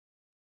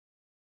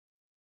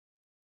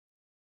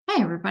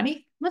Hi,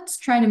 everybody. Let's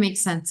try to make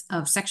sense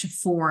of Section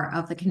 4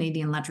 of the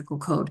Canadian Electrical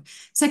Code.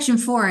 Section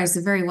 4 is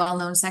a very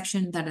well-known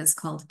section that is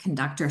called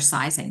conductor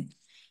sizing.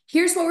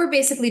 Here's what we're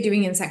basically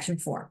doing in Section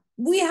 4.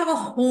 We have a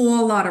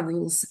whole lot of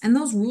rules, and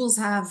those rules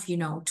have,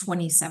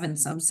 27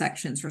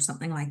 subsections or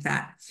something like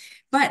that.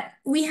 But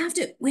we have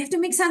to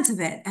make sense of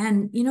it.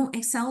 And,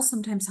 Excel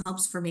sometimes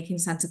helps for making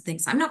sense of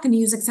things. I'm not going to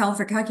use Excel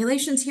for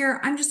calculations here.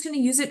 I'm just going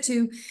to use it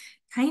to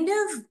kind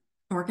of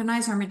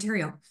organize our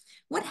material.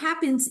 What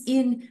happens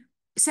in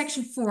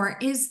Section 4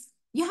 is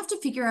you have to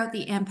figure out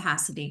the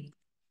ampacity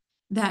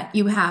that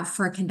you have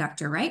for a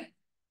conductor, right?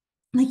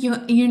 Like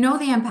you know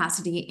the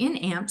ampacity in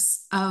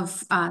amps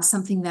of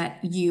something that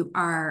you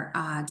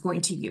are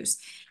going to use.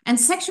 And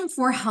Section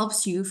 4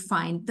 helps you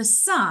find the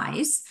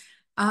size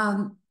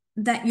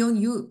that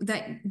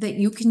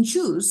you can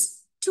choose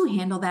to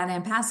handle that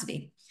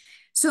ampacity.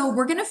 So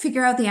we're going to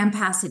figure out the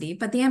ampacity,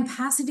 but the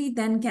ampacity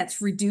then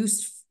gets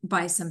reduced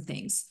by some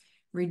things.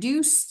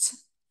 Reduced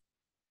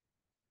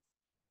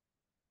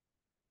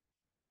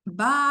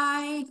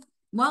by,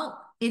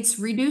 well, it's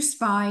reduced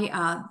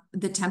by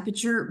the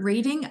temperature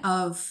rating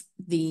of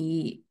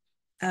the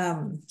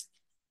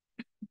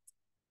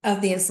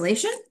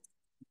insulation.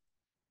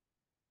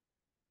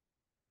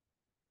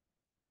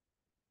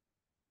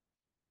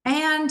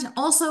 And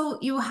also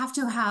you have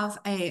to have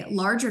a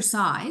larger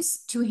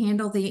size to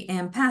handle the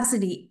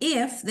ampacity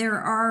if there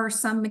are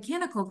some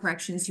mechanical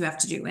corrections you have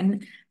to do.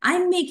 And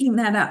I'm making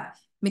that up,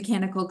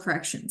 mechanical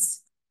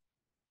corrections.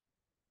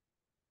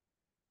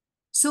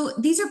 So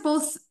these are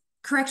both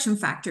correction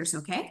factors,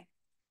 okay?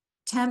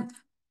 Temp,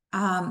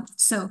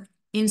 so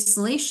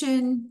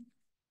insulation,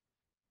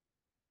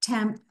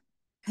 temp,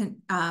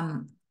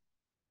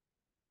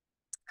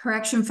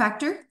 correction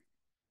factor.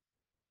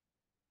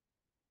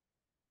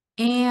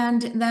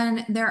 And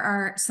then there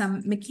are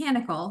some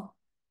mechanical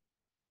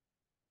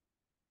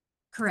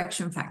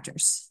correction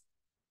factors.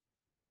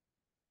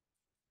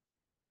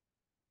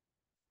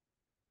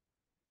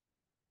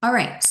 All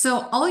right,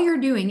 so all you're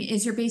doing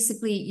is you're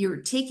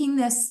taking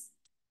this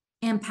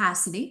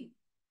ampacity.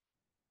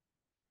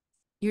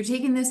 You're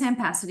taking this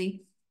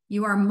ampacity.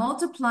 You are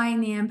multiplying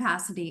the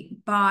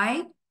ampacity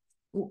by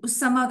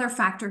some other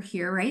factor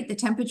here, right? The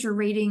temperature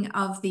rating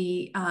of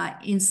the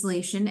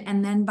insulation,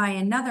 and then by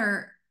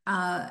another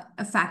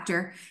a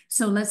factor.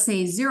 So let's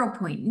say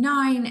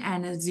 0.9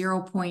 and a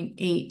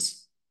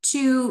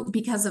 0.82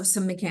 because of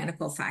some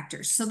mechanical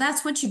factors. So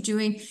that's what you're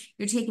doing.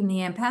 You're taking the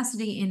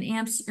ampacity in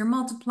amps, you're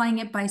multiplying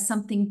it by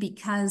something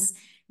because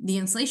the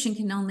insulation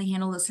can only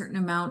handle a certain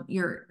amount.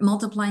 You're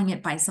multiplying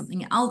it by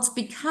something else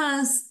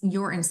because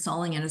you're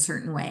installing it a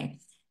certain way.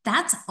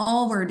 That's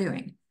all we're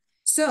doing.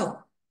 So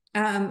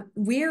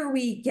where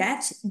we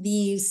get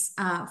these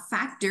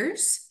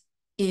factors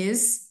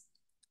is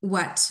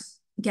what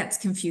gets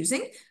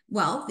confusing.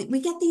 Well, we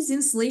get these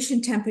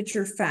insulation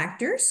temperature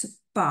factors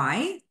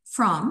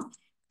from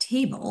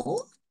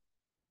table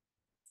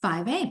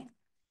 5A.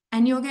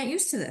 And you'll get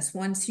used to this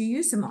once you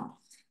use them all.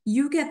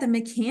 You get the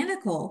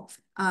mechanical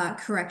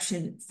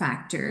correction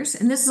factors,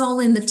 and this is all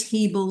in the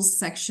tables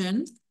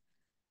section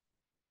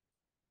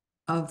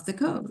of the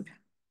code.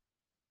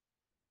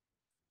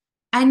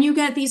 And you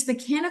get these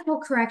mechanical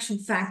correction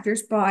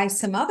factors by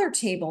some other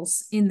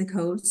tables in the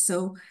code.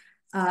 So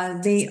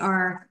they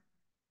are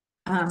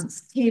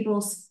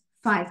tables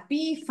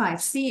 5B,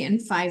 5C, and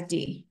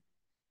 5D.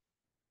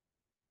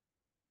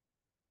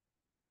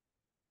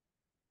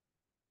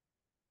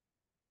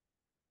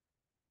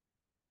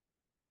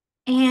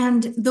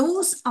 And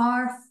those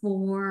are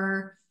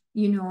for,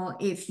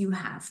 if you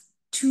have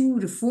 2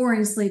 to 4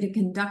 insulated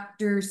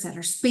conductors that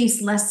are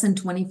spaced less than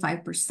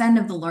 25%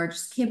 of the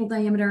largest cable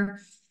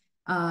diameter,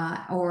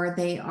 or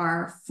they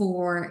are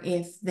for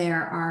if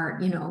there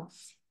are,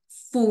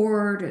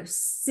 4 to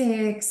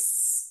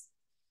 6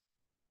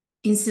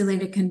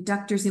 insulated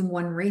conductors in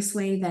one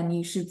raceway, then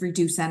you should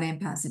reduce that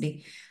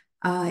ampacity.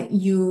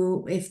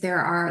 If there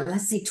are,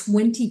 let's say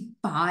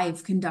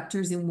 25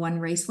 conductors in one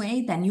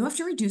raceway, then you have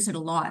to reduce it a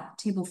lot.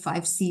 Table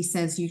 5C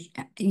says you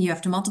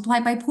have to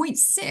multiply by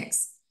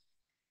 0.6.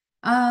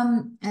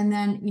 And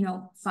then,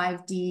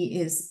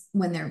 5D is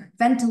when they're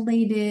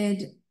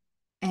ventilated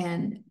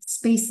and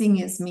spacing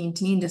is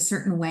maintained a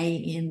certain way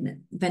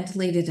in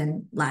ventilated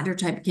and ladder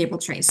type cable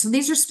trays. So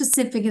these are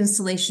specific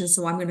installations,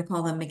 so I'm going to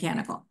call them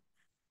mechanical.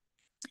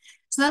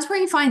 So that's where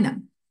you find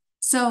them.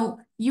 So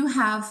you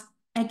have,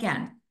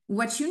 again,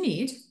 what you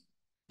need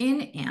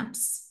in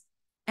amps,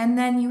 and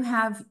then you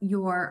have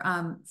your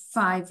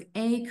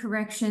 5A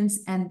corrections,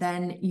 and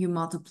then you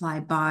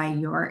multiply by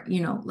your,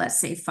 let's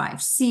say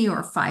 5C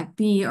or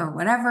 5B or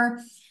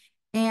whatever,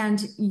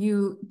 and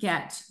you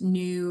get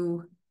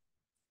new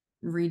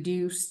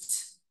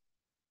reduced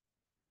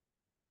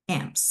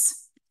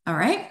amps. All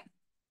right.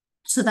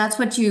 So that's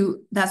what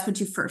you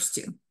first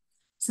do.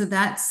 So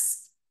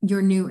that's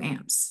your new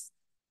amps.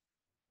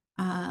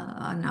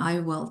 Now I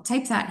will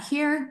type that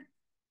here.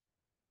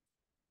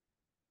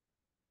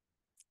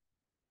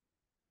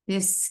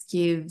 This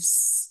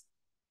gives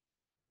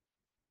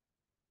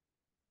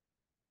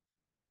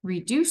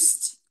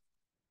reduced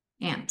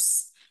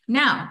amps.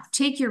 Now,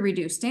 take your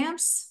reduced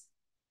amps.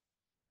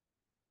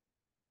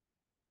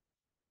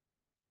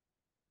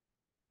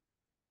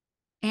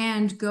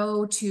 And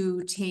go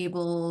to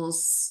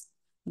tables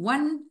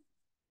 1,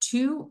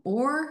 2,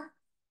 or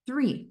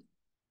 3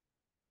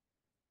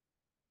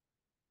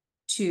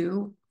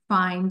 to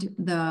find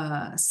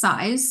the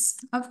size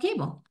of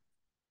cable.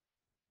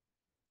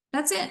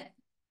 That's it.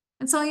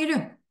 That's all you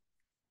do.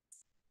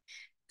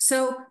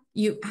 So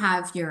you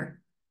have your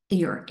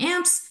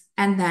amps,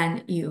 and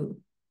then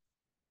you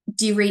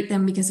derate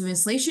them because of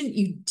insulation.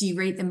 You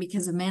derate them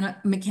because of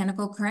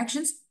mechanical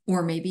corrections,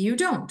 or maybe you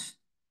don't,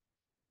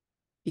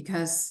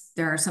 because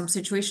there are some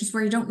situations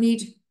where you don't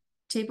need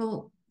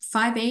table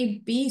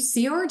 5A, B,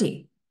 C, or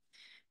D.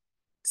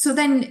 So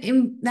then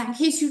in that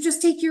case, you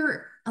just take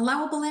your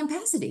allowable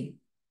ampacity,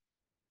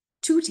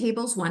 2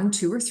 tables, 1,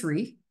 2, or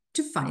 3,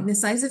 to find the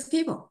size of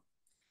cable.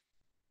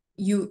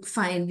 You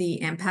find the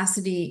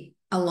ampacity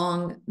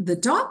along the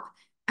top,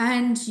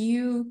 and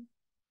you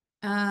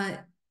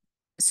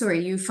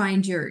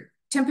find your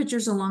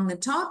temperatures along the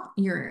top,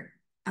 your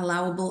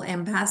allowable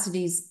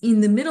ampacities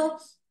in the middle,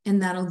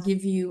 and that'll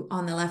give you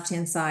on the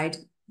left-hand side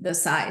the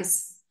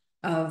size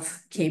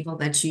of cable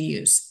that you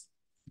use.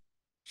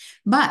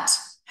 But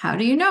how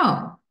do you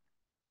know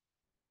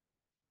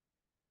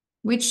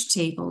which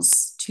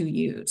tables to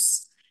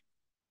use?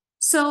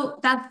 So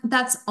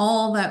that's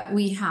all that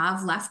we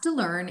have left to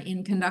learn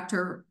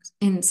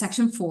in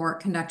section 4,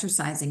 conductor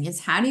sizing, is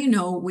how do you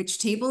know which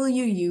table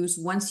you use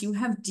once you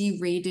have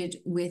derated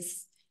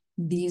with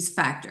these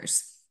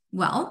factors?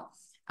 Well,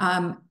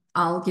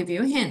 I'll give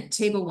you a hint.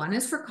 Table 1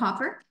 is for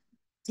copper.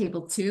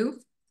 Table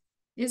 2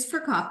 is for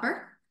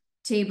copper.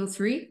 Table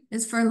 3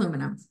 is for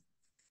aluminum.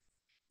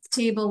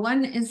 Table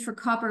 1 is for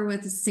copper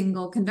with a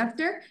single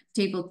conductor.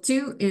 Table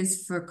 2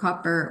 is for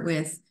copper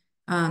with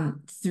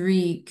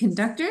 3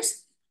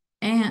 conductors,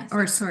 not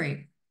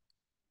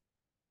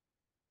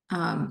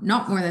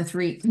more than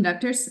 3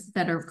 conductors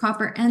that are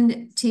copper.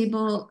 And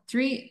table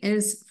 3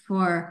 is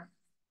for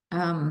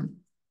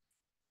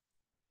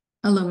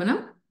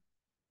aluminum.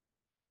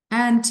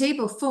 And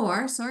table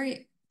 4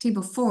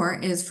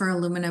 is for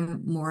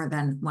aluminum more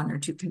than 1 or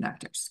 2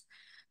 conductors.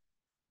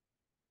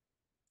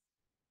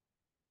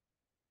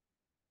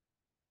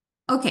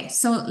 Okay,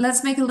 so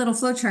let's make a little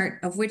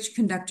flowchart of which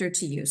conductor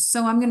to use.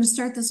 So I'm going to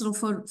start this little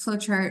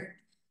flowchart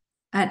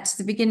at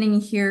the beginning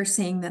here,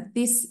 saying that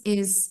this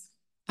is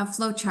a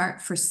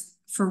flowchart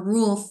for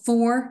rule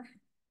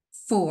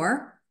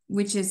 4.4,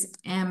 which is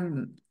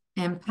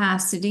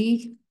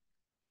ampacity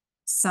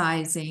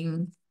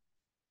sizing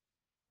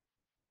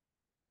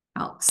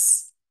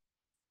ALX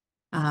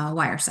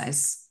wire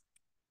size.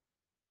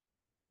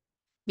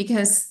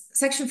 Because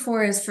section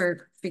 4 is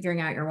for figuring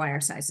out your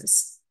wire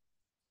sizes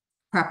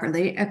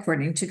properly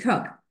according to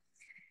code.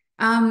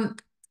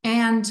 And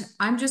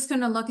I'm just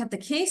going to look at the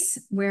case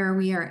where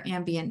we are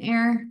ambient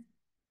air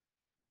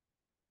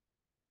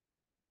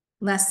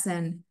less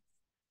than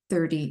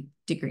 30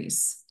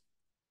 degrees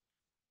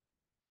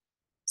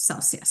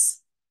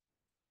Celsius.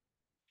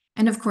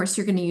 And of course,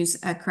 you're going to use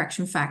a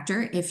correction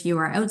factor if you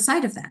are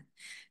outside of that.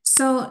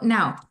 So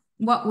now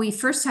what we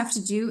first have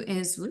to do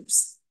is,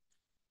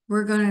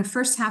 we're going to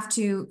first have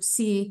to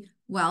see,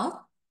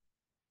 well,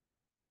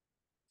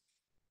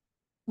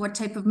 what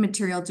type of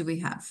material do we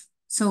have?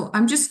 So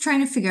I'm just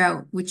trying to figure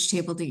out which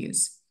table to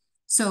use.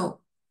 So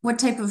what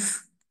type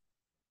of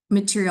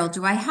material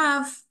do I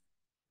have?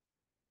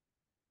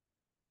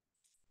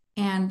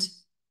 And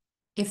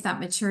if that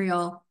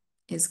material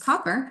is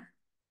copper,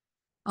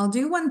 I'll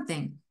do one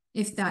thing.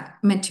 If that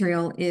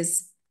material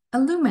is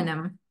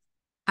aluminum,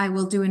 I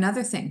will do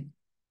another thing.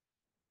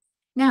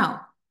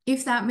 Now,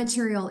 if that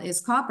material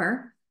is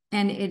copper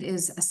and it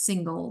is a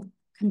single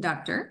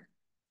conductor,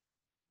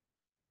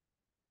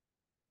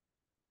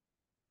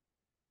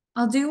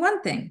 I'll do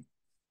one thing.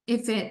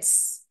 If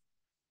it's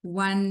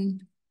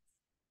 1,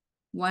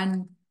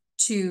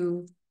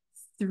 2,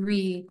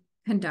 3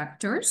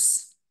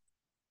 conductors,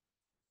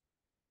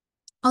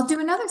 I'll do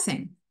another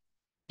thing.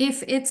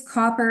 If it's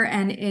copper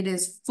and it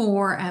is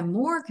 4 and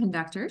more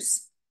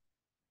conductors,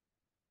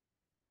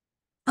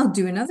 I'll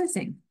do another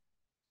thing.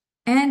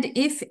 And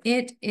if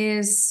it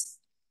is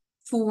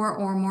 4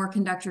 or more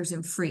conductors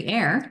in free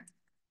air,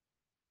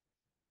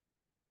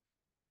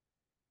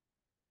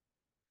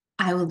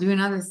 I will do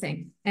another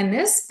thing. And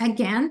this,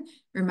 again,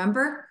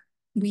 remember,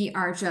 we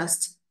are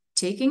just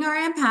taking our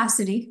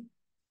ampacity,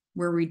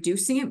 we're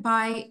reducing it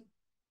by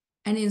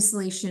an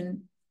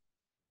insulation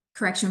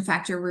correction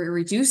factor, we're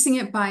reducing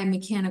it by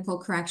mechanical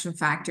correction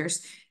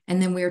factors, and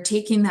then we're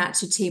taking that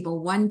to table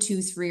 1,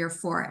 2, 3, or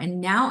 4.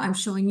 And now I'm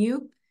showing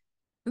you,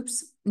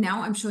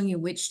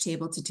 which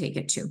table to take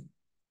it to.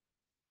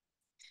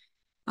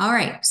 All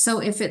right, so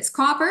if it's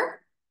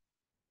copper,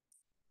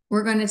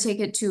 we're going to take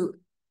it to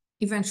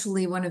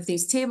eventually one of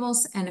these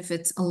tables. And if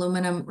it's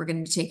aluminum, we're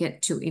going to take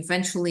it to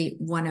eventually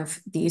one of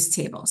these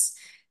tables.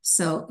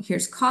 So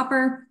here's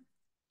copper,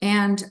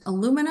 and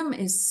aluminum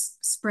is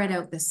spread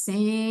out the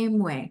same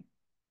way.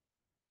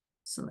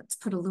 So let's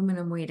put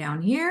aluminum way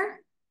down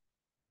here.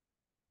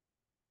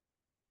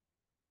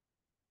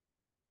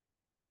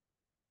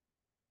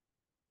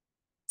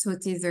 So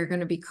it's either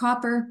going to be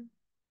copper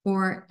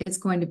or it's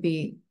going to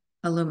be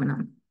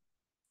aluminum.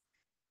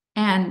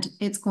 And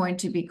it's going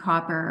to be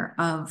copper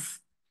of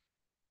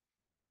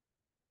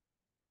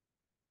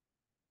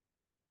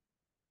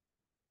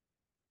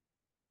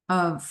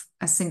a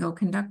single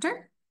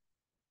conductor.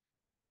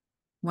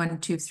 1,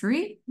 2,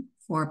 3,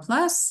 4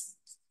 plus,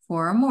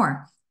 4 or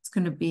more. It's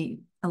going to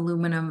be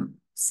aluminum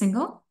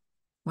single.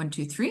 1,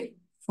 2, 3,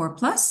 4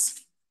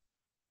 plus,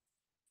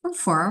 or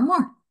 4 or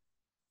more.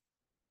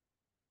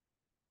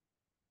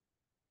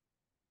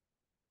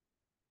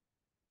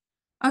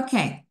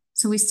 Okay,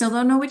 so we still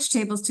don't know which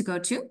tables to go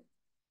to,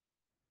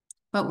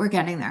 but we're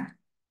getting there.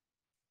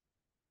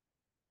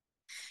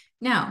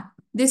 Now,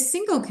 this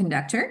single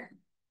conductor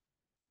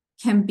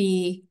can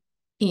be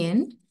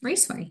in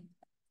raceway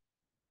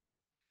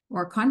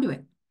or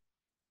conduit.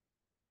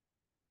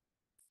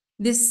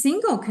 This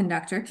single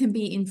conductor can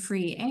be in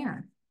free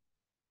air.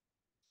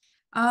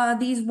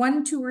 These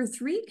 1, 2, or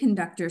 3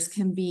 conductors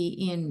can be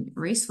in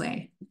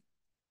raceway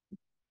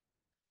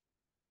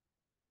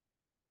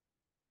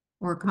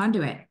or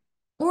conduit,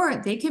 or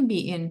they can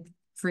be in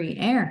free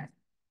air.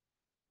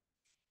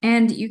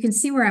 And you can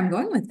see where I'm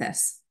going with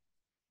this.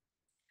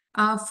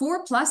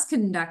 4 plus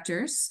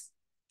conductors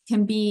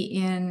can be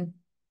in, I'm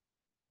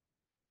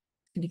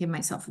going to give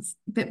myself a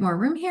bit more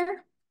room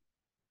here.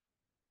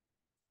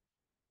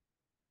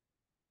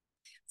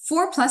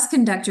 4 plus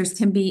conductors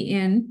can be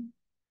in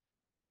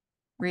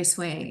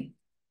raceway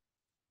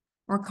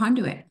or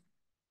conduit,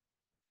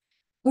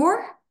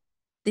 or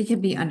they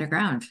could be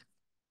underground.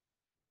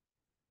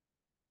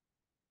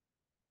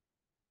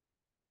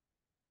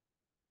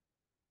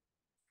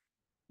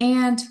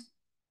 And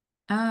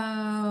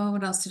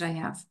what else did I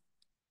have?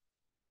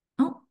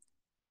 Oh,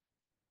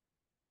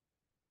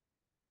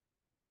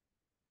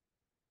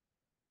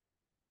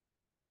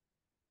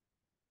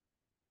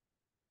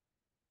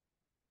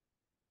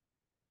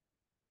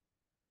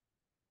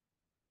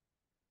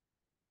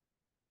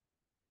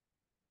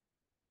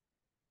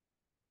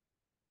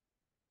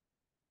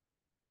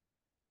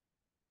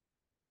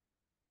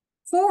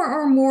 four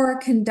or more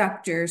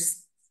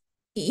conductors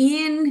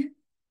in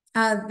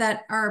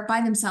that are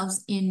by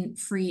themselves in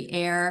free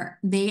air,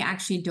 they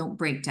actually don't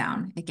break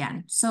down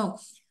again. So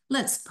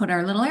let's put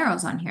our little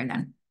arrows on here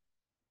then.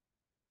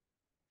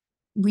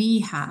 We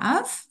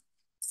have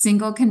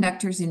single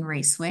conductors in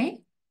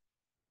raceway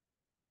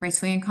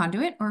and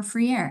conduit, or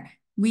free air.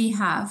 We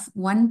have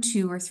 1,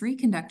 2, or 3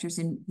 conductors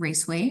in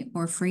raceway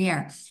or free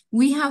air.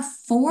 We have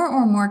 4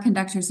 or more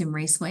conductors in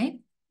raceway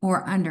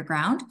or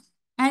underground,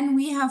 and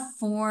we have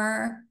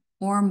 4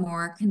 or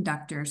more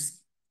conductors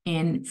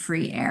in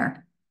free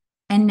air.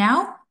 And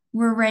now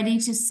we're ready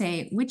to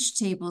say which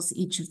tables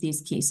each of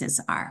these cases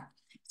are.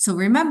 So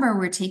remember,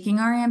 we're taking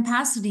our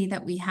ampacity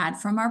that we had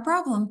from our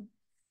problem,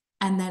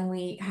 and then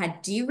we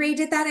had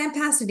derated that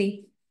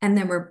ampacity, and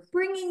then we're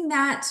bringing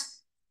that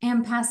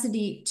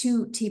ampacity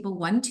to table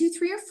 1, 2,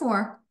 3, or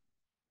 4.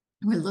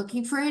 We're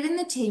looking for it in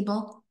the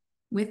table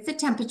with the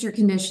temperature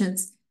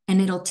conditions, and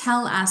it'll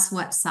tell us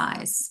what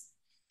size.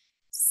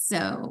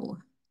 So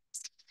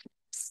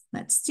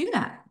let's do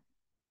that.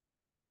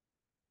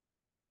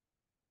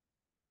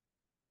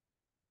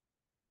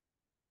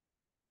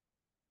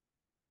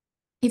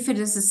 If it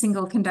is a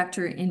single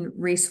conductor in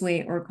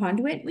raceway or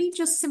conduit, we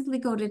just simply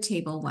go to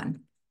table 1.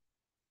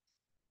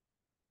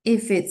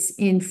 If it's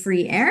in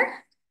free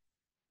air,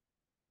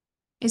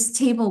 it's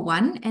table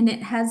 1, and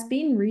it has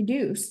been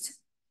reduced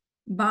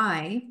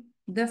by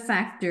the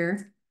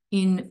factor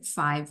in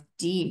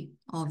 5D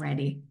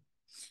already.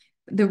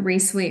 The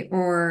raceway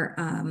or,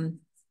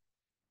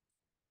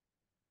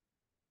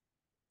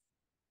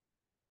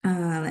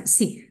 let's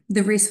see,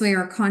 the raceway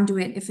or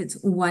conduit, if it's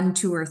 1,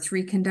 2, or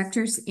 3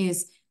 conductors,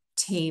 is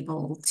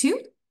table 2.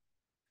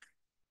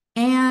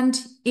 And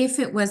if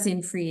it was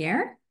in free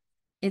air,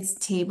 it's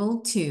table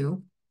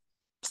 2,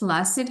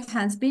 plus it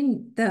has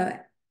been,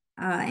 the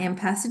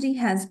ampacity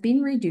has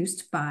been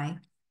reduced by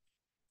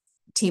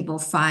table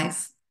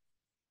 5,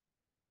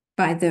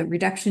 by the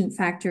reduction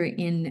factor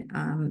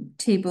in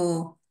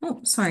table,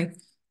 oh, sorry.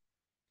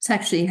 It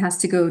actually has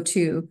to go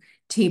to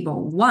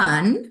table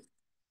 1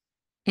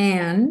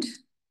 and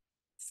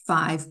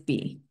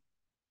 5B.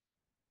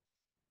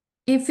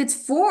 If it's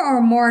 4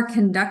 or more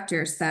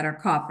conductors that are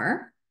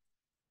copper,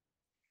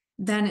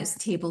 then it's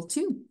table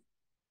 2.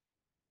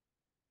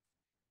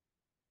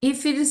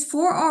 If it is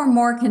 4 or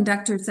more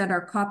conductors that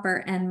are copper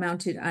and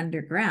mounted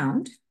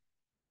underground,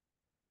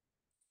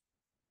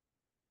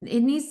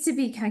 it needs to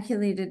be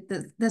calculated,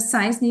 the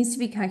size needs to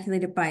be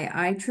calculated by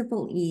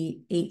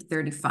IEEE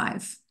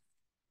 835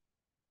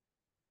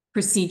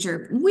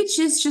 procedure, which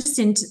is just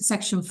in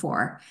section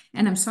 4.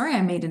 And I'm sorry,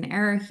 I made an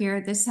error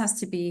here. This has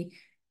to be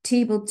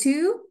table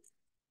 2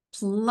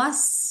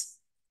 plus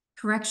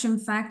correction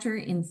factor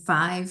in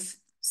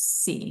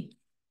 5C.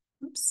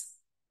 Oops.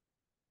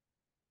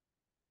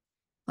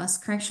 Plus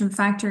correction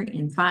factor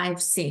in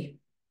 5C.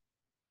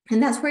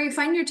 And that's where you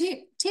find your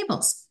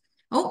tables.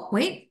 Oh,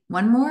 wait,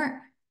 one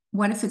more.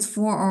 What if it's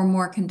 4 or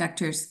more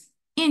conductors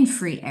in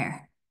free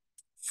air?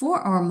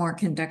 4 or more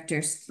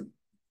conductors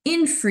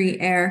in free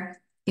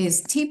air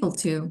is table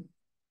 2.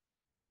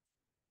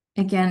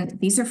 Again,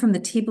 these are from the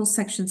table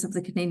sections of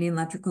the Canadian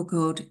Electrical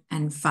Code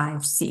and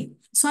 5C.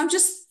 So I'm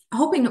just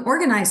hoping to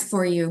organize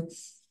for you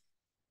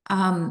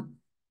in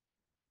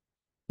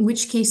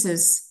which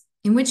cases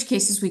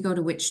we go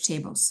to which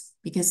tables,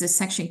 because this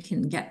section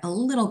can get a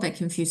little bit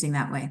confusing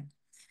that way.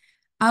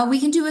 We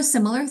can do a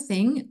similar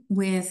thing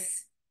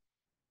with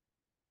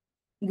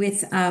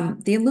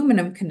the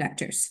aluminum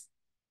conductors.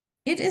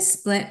 It is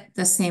split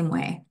the same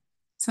way.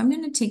 So I'm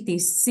going to take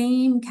these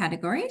same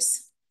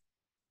categories,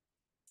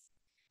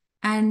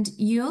 and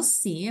you'll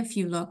see if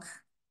you look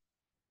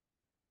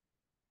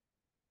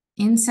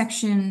in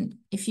section,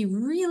 if you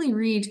really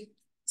read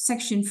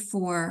section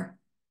 4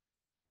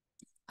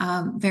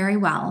 very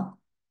well,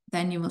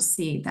 then you will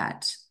see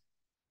that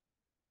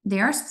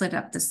they are split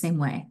up the same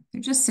way.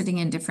 They're just sitting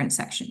in different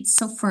sections.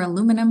 So for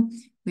aluminum,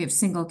 we have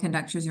single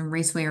conductors in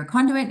raceway or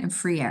conduit and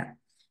free air.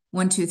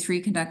 1, 2,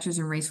 3 conductors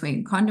in raceway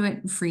and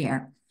conduit and free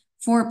air.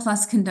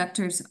 4+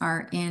 conductors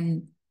are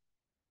in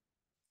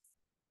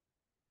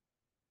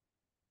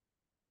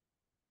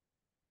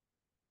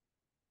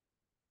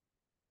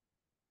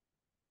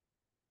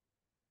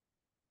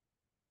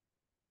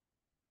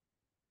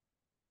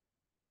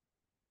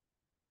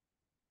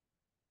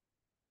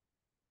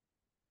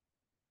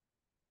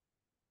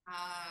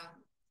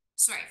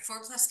sorry,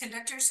 4+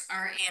 conductors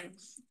are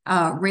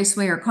in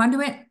raceway or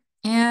conduit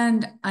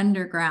and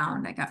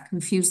underground. I got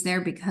confused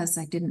there because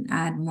I didn't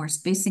add more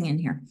spacing in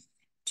here.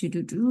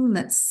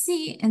 Let's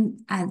see,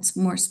 and add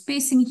some more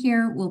spacing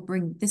here. We'll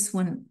bring this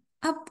one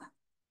up.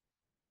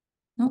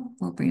 Nope,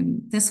 we'll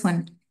bring this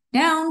one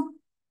down.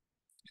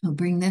 We'll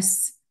bring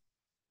this.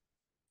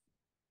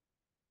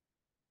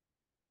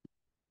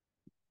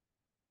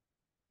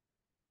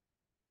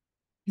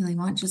 Really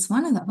want just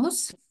one of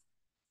those.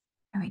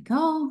 There we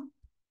go.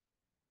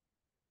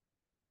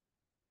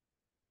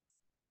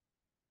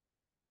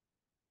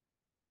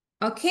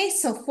 Okay,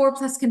 so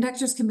 4+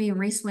 conductors can be in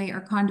raceway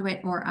or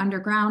conduit or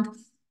underground.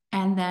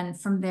 And then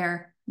from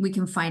there, we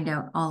can find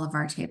out all of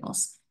our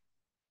tables.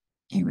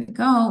 Here we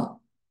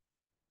go.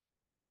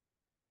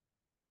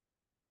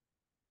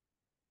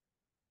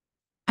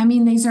 I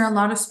mean, these are a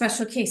lot of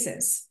special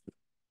cases.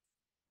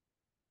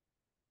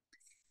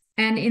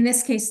 And in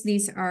this case,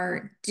 these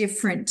are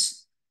different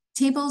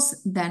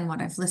tables than what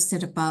I've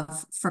listed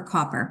above for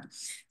copper.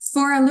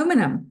 For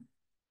aluminum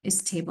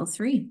is table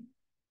 3.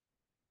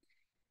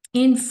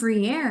 In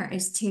free air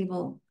is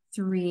table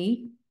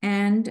 3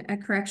 and a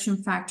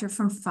correction factor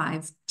from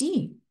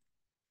 5D.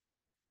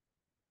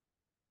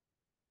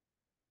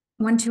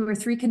 1, 2, or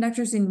 3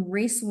 conductors in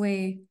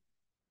raceway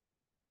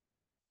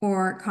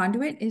or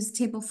conduit is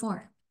table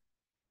 4.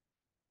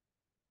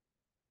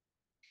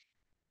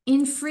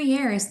 In free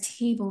air is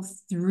table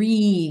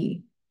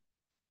 3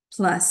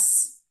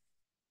 plus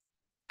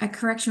a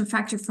correction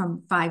factor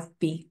from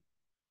 5B.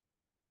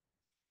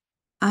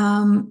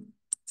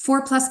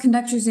 4+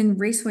 conductors in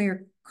raceway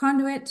or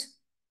conduit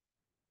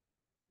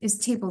is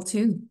table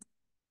 2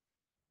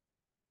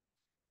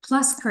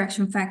 plus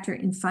correction factor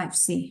in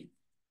 5C.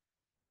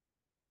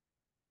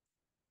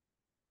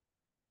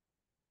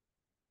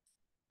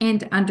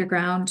 And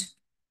underground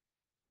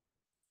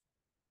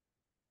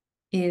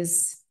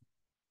is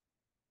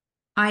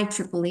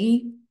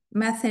IEEE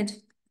method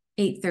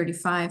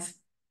 835,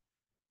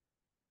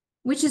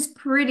 which is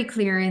pretty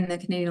clear in the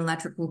Canadian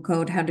Electrical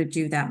Code how to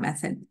do that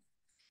method.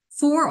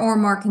 4 or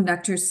more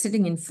conductors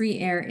sitting in free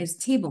air is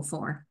table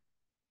 4,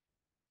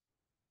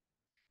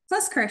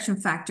 plus correction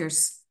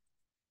factors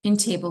in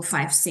table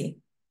 5C.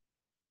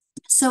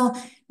 So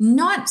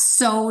not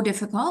so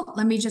difficult.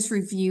 Let me just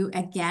review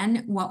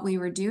again. What we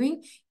were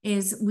doing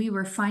is we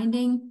were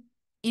finding,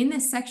 in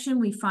this section,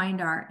 we find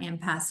our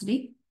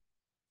ampacity,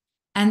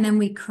 and then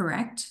we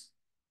correct.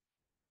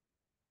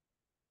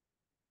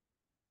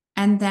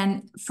 And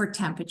then for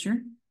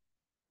temperature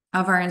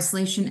of our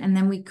insulation, and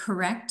then we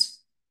correct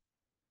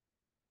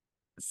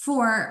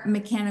for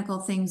mechanical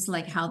things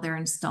like how they're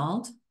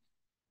installed.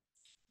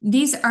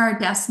 These are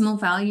decimal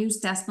values,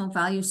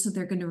 so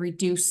they're going to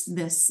reduce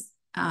this,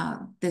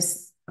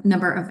 this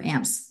number of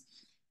amps.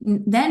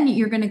 Then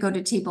you're going to go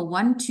to table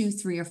 1, 2,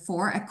 3, or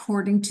 4,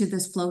 according to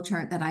this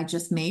flowchart that I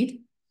just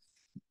made.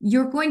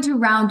 You're going to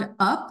round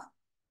up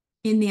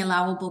in the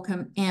allowable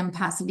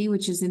ampacity,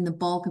 which is in the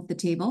bulk of the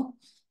table.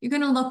 You're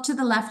going to look to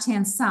the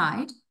left-hand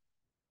side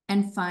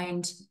and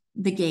find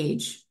the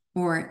gauge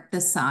or the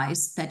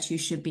size that you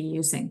should be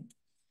using.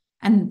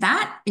 And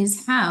that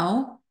is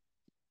how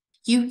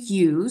you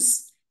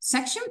use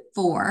section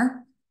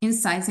 4 in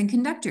size and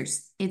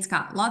conductors. It's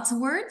got lots of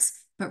words,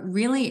 but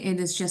really it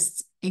is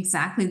just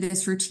exactly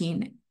this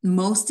routine.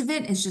 Most of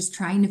it is just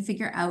trying to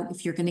figure out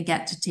if you're going to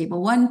get to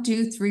table 1,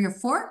 2, 3, or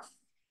 4,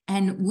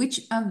 and which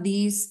of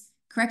these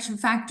correction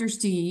factors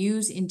do you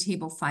use in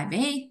table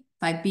 5A,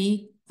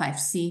 5B,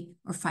 5C,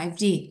 or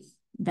 5D.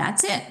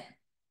 That's it.